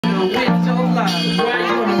with your life. Why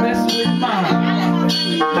you wanna mess with mine?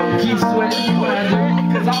 Don't keep sweating what I do,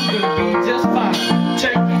 cause I'm gonna be just fine.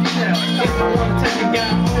 Check me out, if I wanna take a guy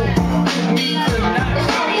home with me tonight.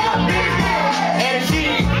 And she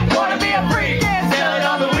wanna be a freak, sell it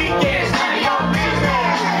on the weekends. None of your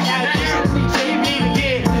business. Now you need to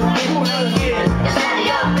get into again. None of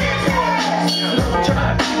your business. Don't try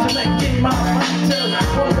to make it my money. Tell me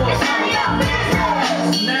one more time.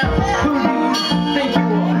 Now, who do you think you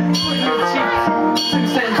are? Put your cheeks 2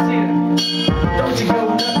 cents in. Don't you go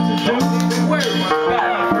nuts to do? Where my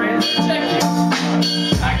friends? Check it.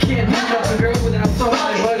 I can't do nothing, girl, without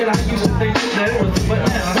somebody bugging. I used to think that it was, but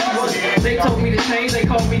now they told me to change. They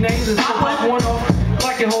called me names and stuff like one off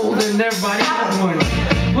like a hole, and everybody got one.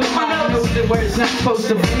 Put my nose in where it's not supposed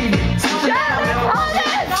to be.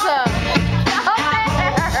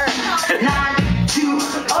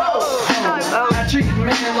 I treat a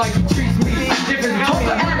man like he treats me. Different between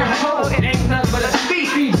a man and a hoe. It ain't nothing but a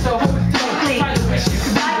species. So hold it tight. I just wish you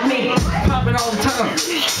could bite me. Popping all the time.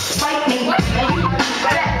 Bite me.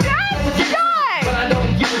 But I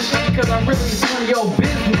don't give a shit because I'm really none of your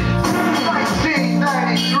business.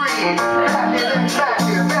 C93. Packing and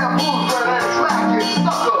packing. Bamboozler and slacking.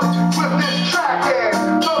 Sucker with this track here.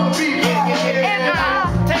 Don't be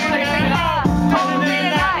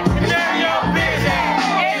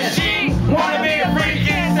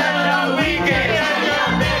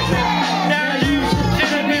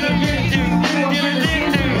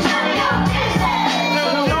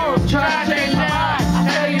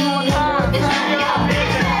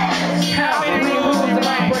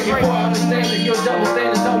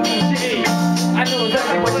I know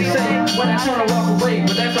exactly what you say when I try to walk away,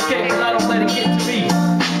 but that's okay because I don't let it get to me.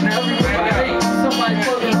 Now everybody hate somebody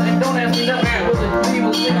close and don't ask me nothing. Was it leave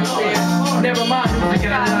a thing there? Never mind who's the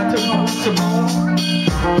guy that I took home to bone.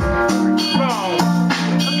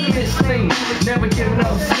 This thing, never giving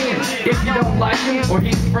up skin. If you don't like him or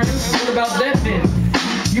he's friends, what about that then?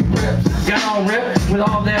 You reps, got all rep with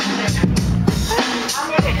all that.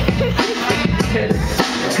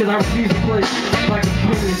 Cause I refuse to play like a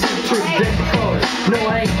community trick deck of cards. No,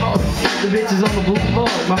 I ain't hard. The bitches on the boulevard.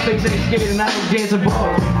 My face ain't scared and I don't dance at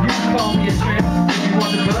bars. You can call me a tramp if you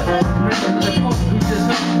want the butt. Remember the punk who just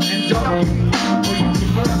humped and jumped you. Or you can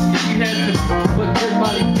fuck if you had to. But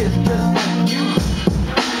everybody is just like you.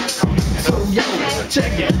 So yo,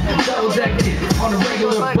 check it. Double jacket on a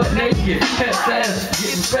regular butt naked. Past ass,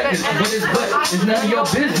 get respected. But his butt is none of your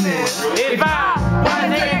business. If I wanna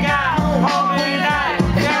take a guy home tonight,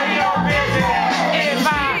 none of your business. If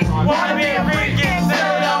I wanna be a freak and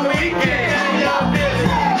sell it on the weekend, none of your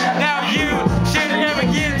business. Now you shouldn't ever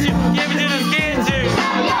give it to the skin to.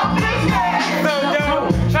 None of your business. So don't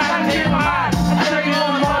try to take my mind. I tell you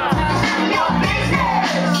one more time. None of your business.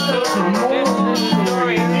 So some more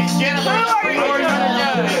story.